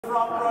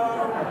front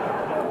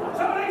row.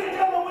 So, ladies and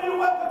gentlemen, will you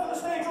welcome to the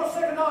stage your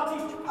second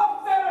artist, a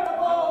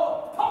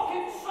veritable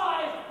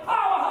pocket-sized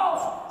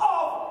powerhouse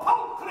of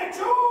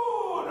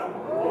pulchritude,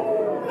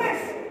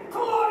 Miss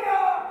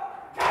Claudia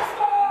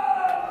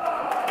Keston!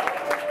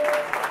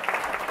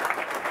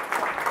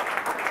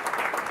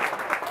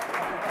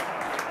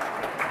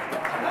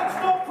 That's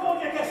not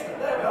Claudia Keston,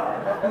 there we are.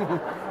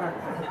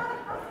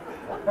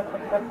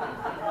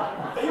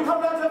 Can you come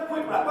down to a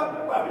quick wrap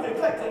up? Well, we're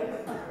collecting.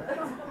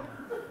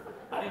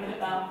 Any minute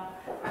now.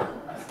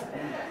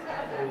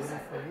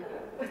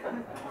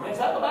 It's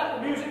at the back,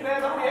 the music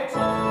there's on the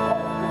exit.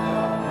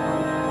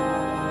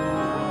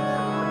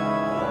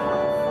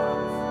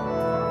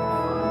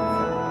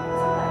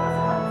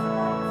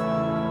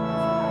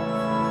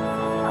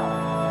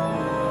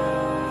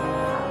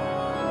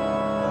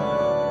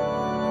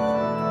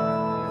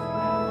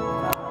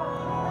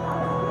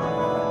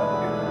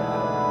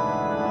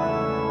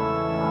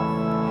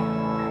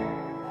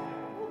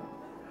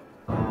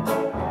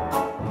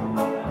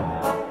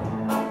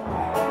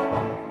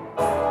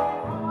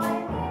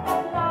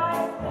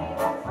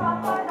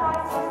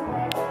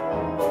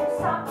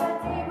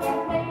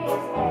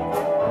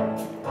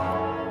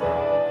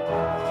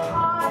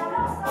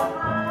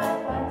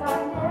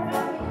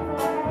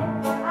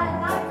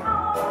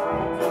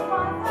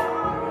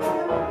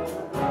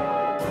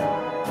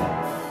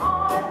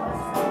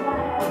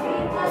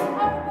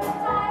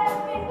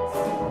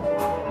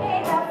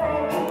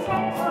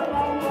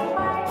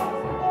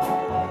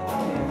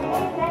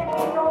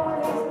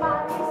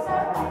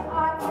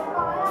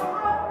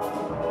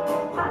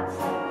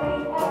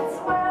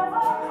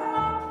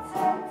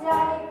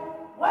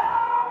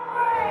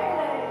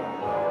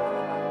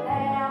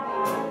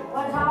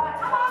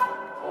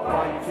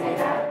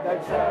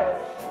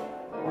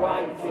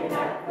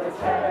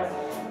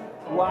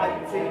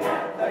 Waiting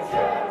at the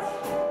church,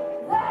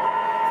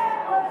 there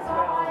was I,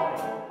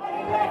 and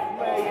he left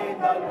me in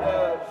the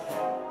lurch.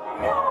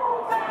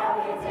 Oh, how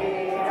it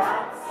did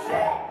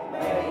upset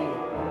me.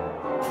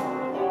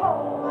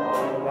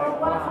 All at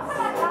once,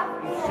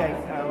 he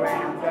sent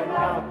around the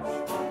notes.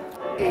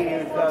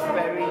 Here's the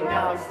very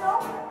note,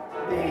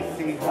 this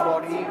is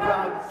what he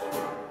wrote.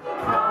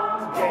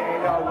 Can't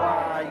get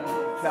away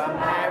to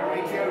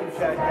marry you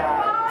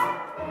today.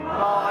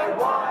 My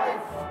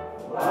wife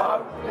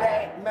won't let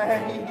me.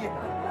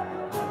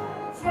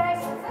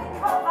 Just think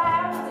of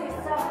how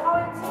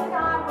disappointed I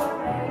will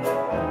be.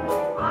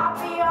 I'll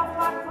be off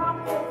my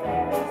crumpet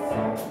very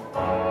soon.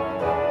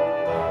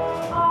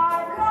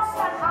 I've lost a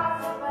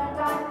husband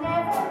I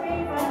never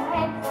even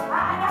had,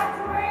 and a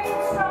dream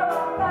so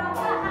about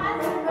the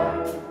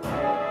honeymoon.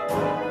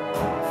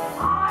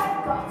 I've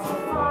got to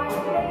find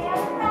me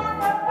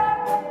another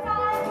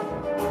paradise,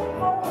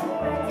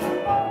 already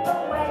for the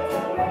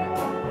wedding ring.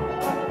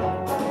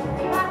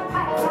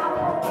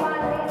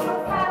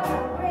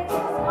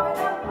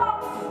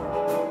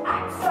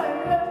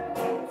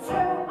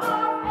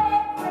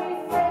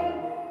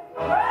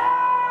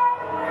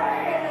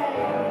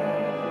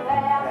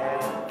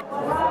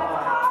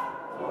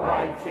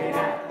 Waiting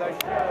at the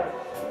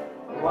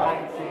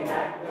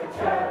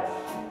church,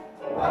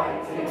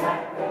 waiting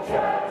at the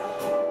church.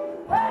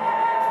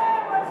 Where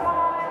was I?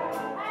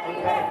 And he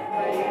left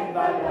me in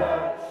the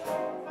lurch.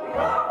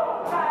 Oh,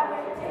 how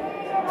it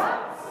did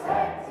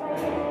upset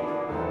me.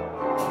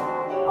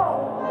 Oh,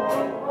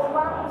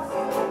 once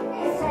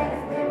he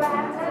sends me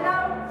round a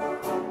note.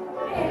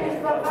 Here's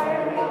the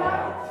very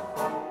note,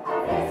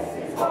 and this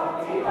is what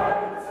he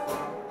wrote.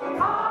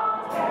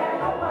 Can't get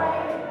away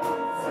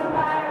to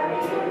marry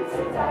you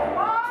today.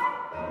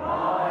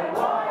 My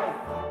wife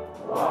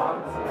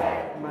won't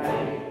let me.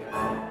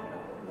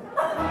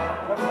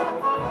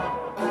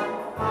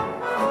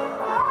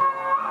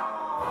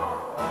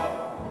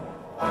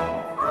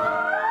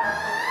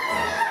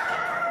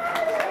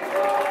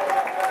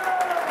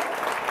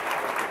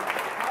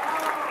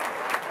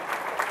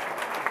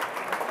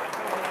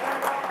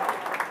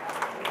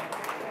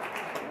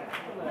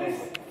 Miss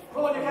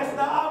Claudia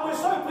Keston, we're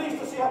so pleased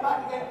to see her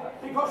back again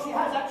because she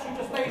has actually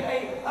just made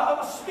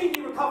a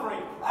speedy recovery.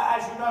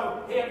 As you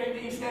know, here in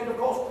the East End, of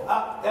course,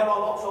 there are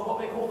lots of what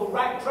they call the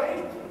rag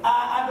trade.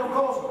 And of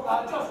course,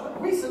 just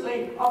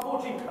recently,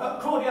 unfortunately,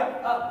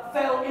 Claudia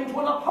fell into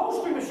an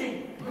upholstery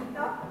machine.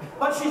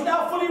 But she's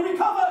now fully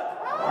recovered.